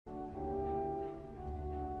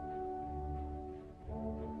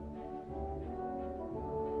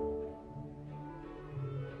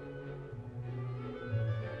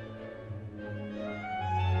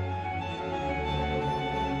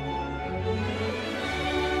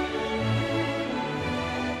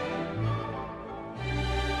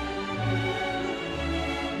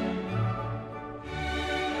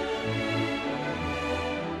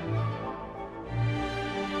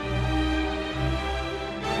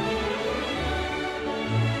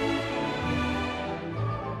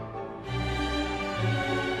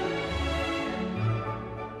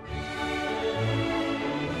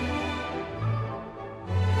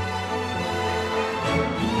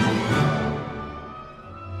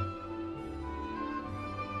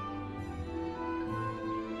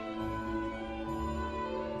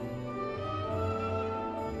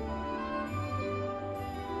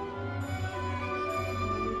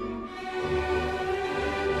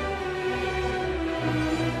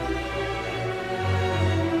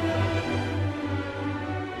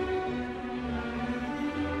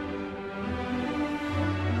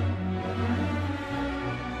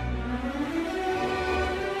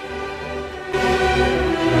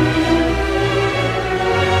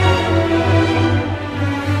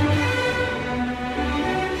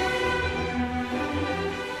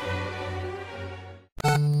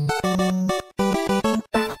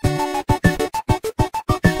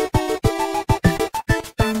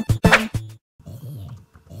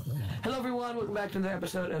back to another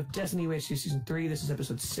episode of Destiny UHC Season 3. This is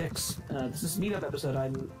episode 6. This is a meetup episode,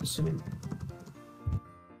 I'm assuming.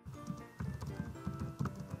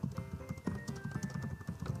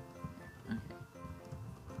 Okay.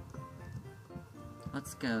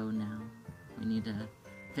 Let's go now. We need to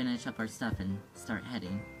finish up our stuff and start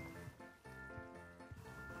heading.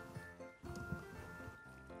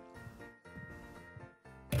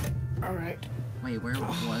 Alright. Wait, where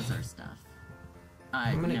was our stuff?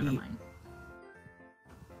 Never mind.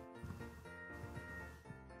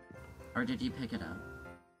 Or did you pick it up?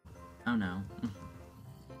 Oh no.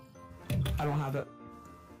 I don't have it.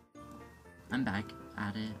 I'm back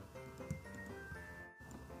at it.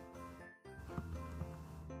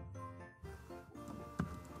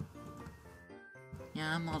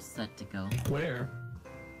 Yeah, I'm all set to go. Where?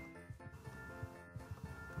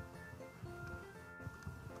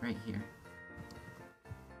 Right here.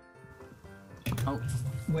 Oh.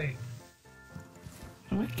 Wait.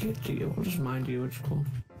 I can't do you. I'll just mind you. It's cool.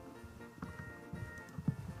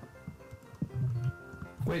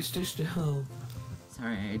 Wait, stay still.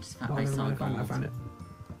 Sorry, I just found I saw gold. I found it.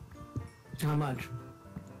 How much?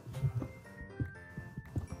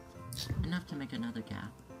 Enough to make another gap.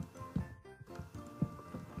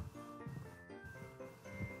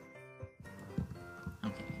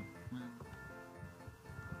 Okay, well.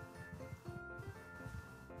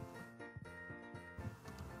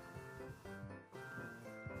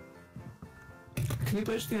 Can you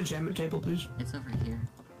place the enchantment table, please? It's over here.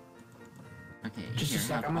 Okay, just here, a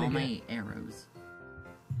sec, have all my arrows.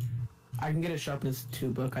 I can get a sharpness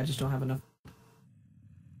 2 book, I just don't have enough.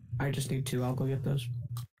 I just need 2, I'll go get those.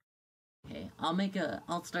 Okay,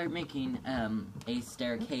 I'll start making, a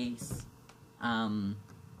staircase, to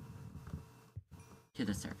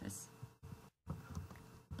the surface.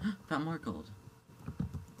 Found more gold.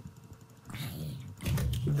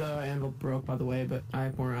 The anvil broke, by the way, but I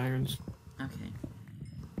have more irons. Okay.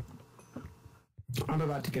 I'm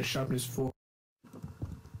about to get sharpness 4.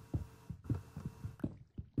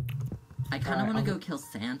 I kind of want to go kill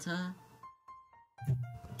Santa.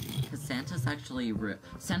 Because Santa's actually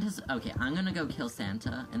okay, I'm gonna go kill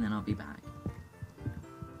Santa, and then I'll be back.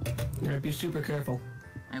 Alright, be super careful.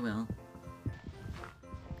 I will.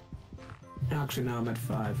 Actually, now I'm at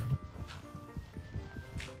 5.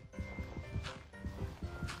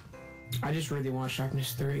 I just really want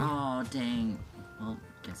sharpness 3. Oh, dang. Well,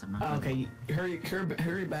 guess I'm not gonna... Okay,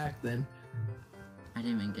 hurry back then. I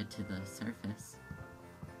didn't even get to the surface.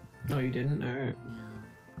 No, you didn't? Alright.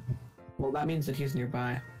 Yeah. Well, that means that he's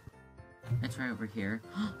nearby. It's right over here.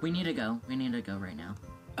 We need to go. We need to go right now.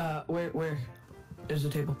 Where is the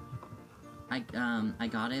table? I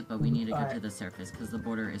got it, but we need to go to the surface, because the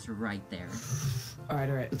border is right there.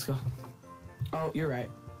 Alright, let's go. Oh, you're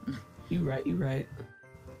right. You right.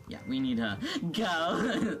 Yeah, we need to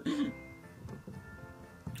go.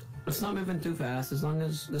 It's not moving too fast, as long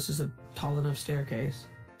as this is a tall enough staircase.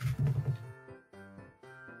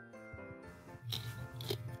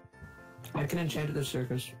 I can enchant at the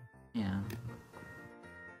surface. Yeah.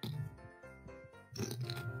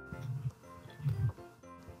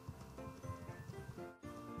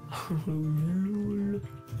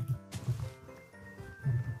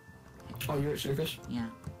 Oh, you're at surface? Yeah.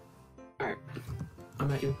 Alright. I'm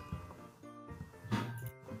at you.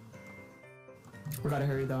 We gotta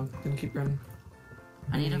hurry though. Gonna keep running.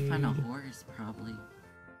 I need to find a horse, probably.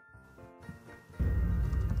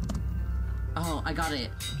 Oh, I got it.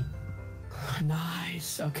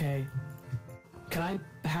 Nice. Okay. Can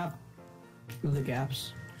I have the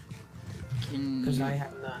gaps? Because I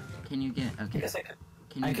have none. Can you get? Okay. I guess I could.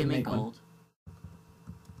 Can you give me gold?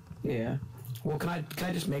 Yeah. Well, can I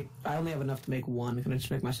just make? I only have enough to make 1. Can I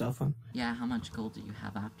just make myself one? Yeah. How much gold do you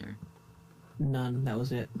have after? None. That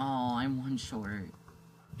was it. Oh, I'm 1 short.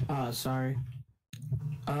 Sorry.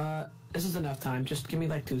 This is enough time. Just give me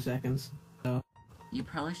like 2 seconds. So. You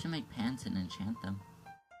probably should make pants and enchant them.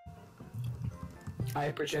 I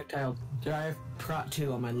have projectile. I have prot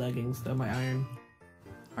 2 on my leggings, though, my iron.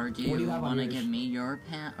 Or do you want to give me your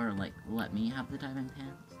pant, or like let me have the diamond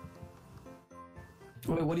pants?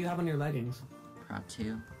 Wait, what do you have on your leggings? Prot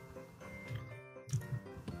 2.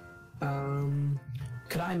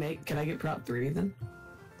 Can I get prot 3 then?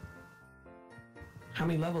 How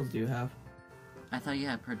many levels do you have? I thought you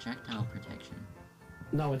had projectile protection.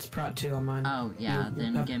 No, it's prot 2 on mine. Oh yeah,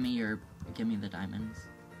 then give me the diamonds.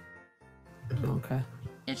 Okay.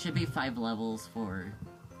 It should be 5 levels for,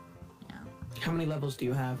 yeah. How many levels do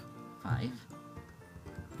you have? 5.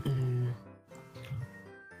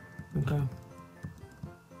 Okay.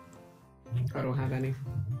 I don't have any.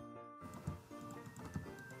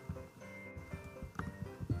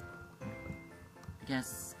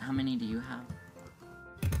 guess, how many do you have?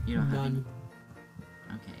 You don't have any?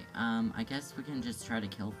 Okay, I guess we can just try to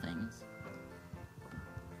kill things.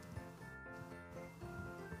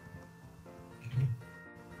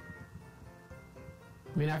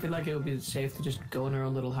 I mean, I feel like it would be safe to just go in our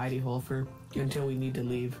own little hidey hole for until we need to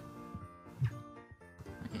leave.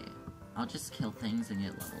 Okay, I'll just kill things and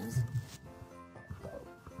get levels.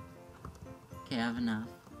 Okay, I have enough.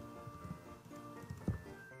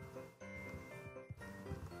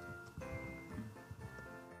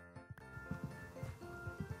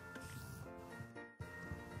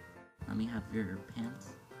 Let me have your pants.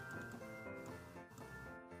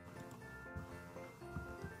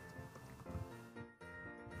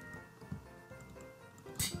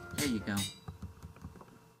 There you go.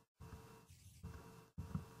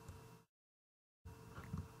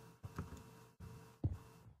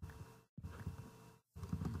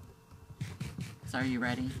 So are you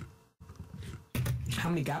ready? How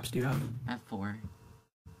many gaps do you have? I have 4.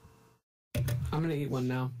 I'm gonna eat one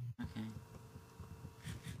now. Okay.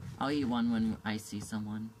 I'll eat one when I see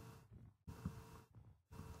someone.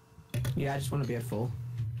 Yeah, I just want to be at full.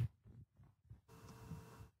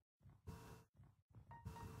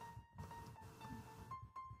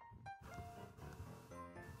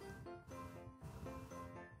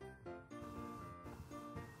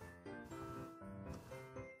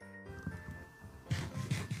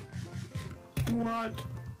 What?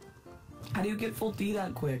 How do you get full D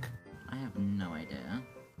that quick? I have no idea.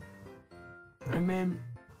 I mean,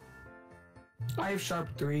 I have sharp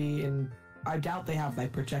 3, and I doubt they have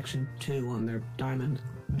like protection 2 on their diamond.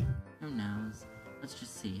 Who knows? Let's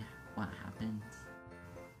just see what happens.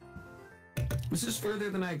 This is further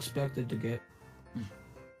than I expected to get.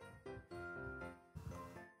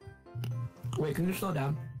 Wait, can you slow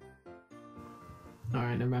down?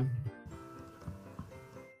 Alright, never mind.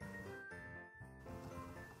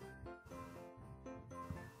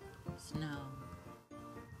 Snow.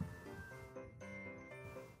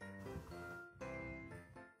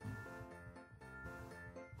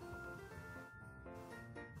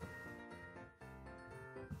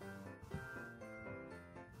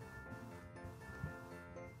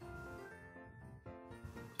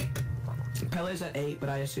 Pele's at 8, but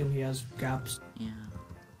I assume he has gaps. Yeah.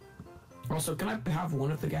 Also, can I have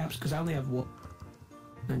one of the gaps? Because I only have 1.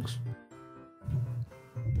 Thanks.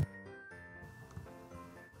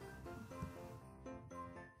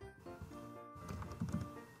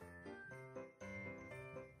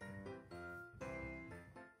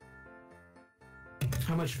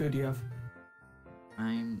 How much food do you have?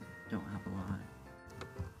 I don't have a lot.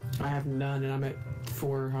 I have none, and I'm at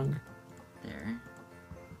 4 hunger. There.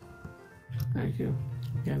 Thank you.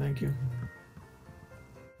 Yeah, thank you.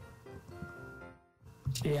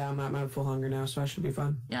 Yeah, I'm at my full hunger now, so I should be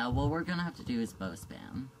fine. Yeah, what we're gonna have to do is bow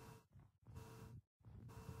spam.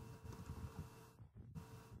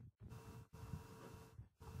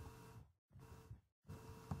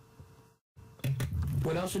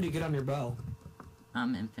 What else did you get on your bow?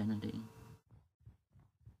 Infinity.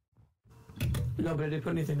 No, but did they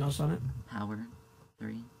put anything else on it? Power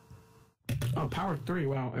 3. Oh, power 3,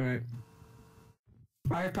 wow, alright.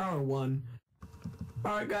 I have power 1.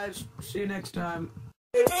 Alright guys, see you next time.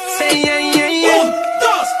 This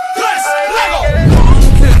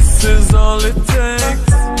is all it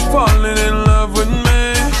takes. Falling in love with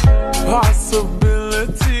me. Possible.